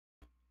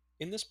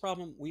In this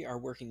problem, we are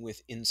working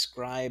with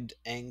inscribed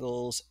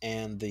angles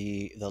and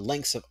the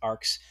lengths of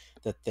arcs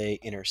that they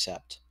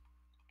intercept.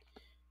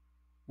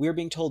 We are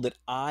being told that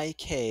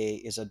IK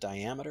is a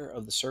diameter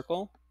of the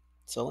circle.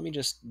 So let me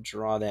just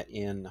draw that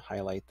in,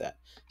 highlight that.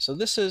 So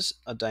this is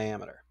a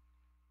diameter.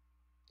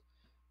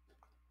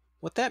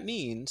 What that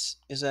means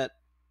is that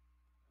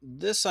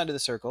this side of the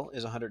circle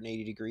is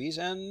 180 degrees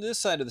and this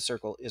side of the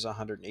circle is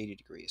 180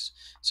 degrees.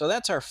 So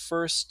that's our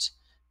first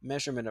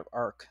measurement of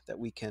arc that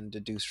we can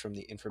deduce from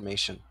the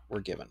information we're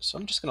given. So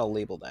I'm just going to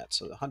label that.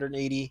 So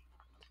 180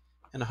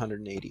 and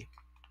 180.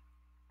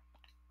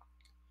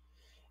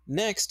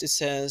 Next, it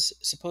says,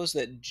 suppose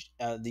that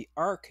the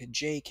arc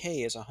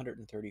JK is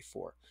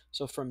 134.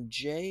 So from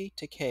J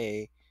to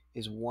K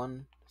is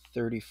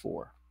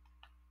 134.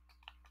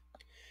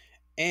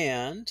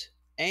 And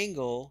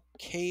angle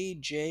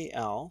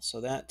KJL, so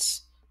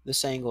that's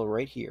this angle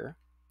right here,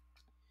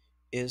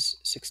 is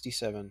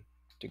 67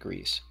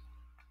 degrees.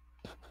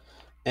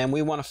 And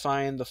we want to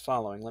find the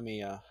following. Let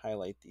me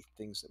highlight the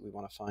things that we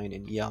want to find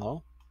in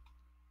yellow.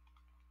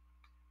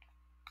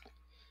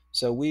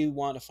 So we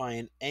want to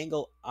find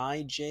angle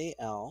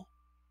IJL.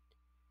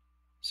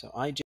 So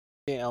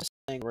IJL is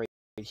angle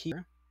right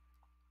here.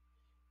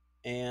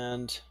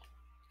 And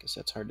I guess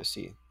that's hard to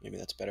see. Maybe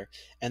that's better.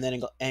 And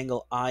then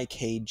angle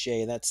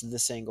IKJ, that's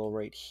this angle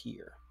right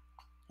here.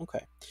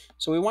 Okay,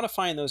 so we want to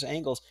find those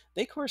angles.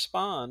 They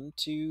correspond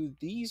to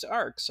these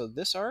arcs. So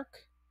this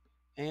arc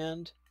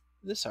and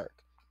this arc.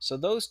 So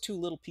those two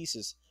little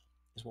pieces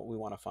is what we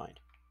want to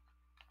find.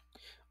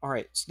 All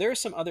right, so there's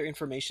some other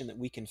information that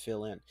we can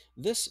fill in.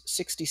 This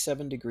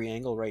 67-degree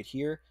angle right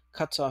here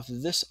cuts off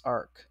this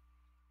arc.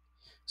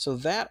 So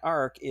that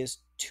arc is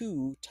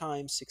 2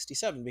 times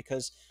 67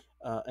 because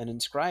an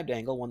inscribed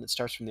angle, one that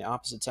starts from the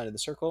opposite side of the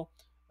circle,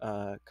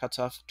 cuts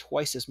off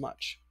twice as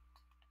much.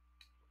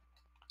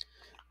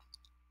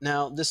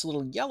 Now, this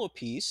little yellow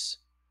piece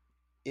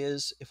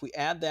is, if we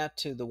add that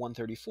to the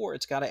 134,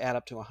 it's got to add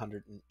up to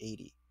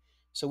 180.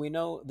 So we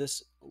know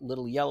this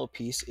little yellow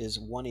piece is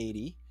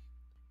 180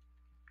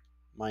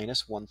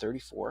 minus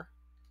 134.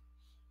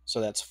 So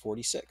that's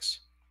 46.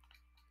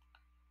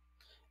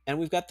 And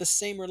we've got the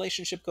same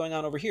relationship going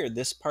on over here.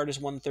 This part is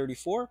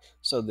 134,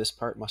 so this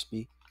part must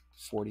be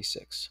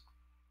 46.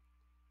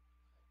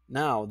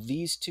 Now,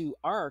 these two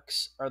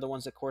arcs are the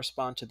ones that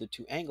correspond to the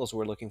two angles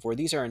we're looking for.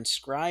 These are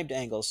inscribed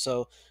angles,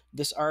 so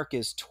this arc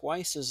is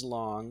twice as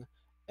long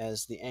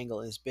as the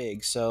angle is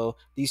big. So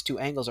these two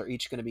angles are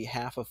each going to be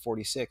half of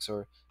 46,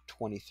 or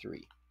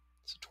 23.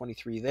 So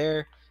 23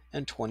 there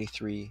and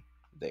 23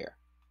 there.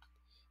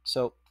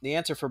 So the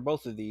answer for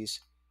both of these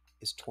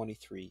is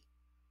 23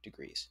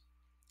 degrees.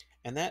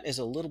 And that is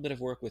a little bit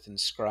of work with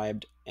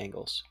inscribed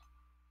angles.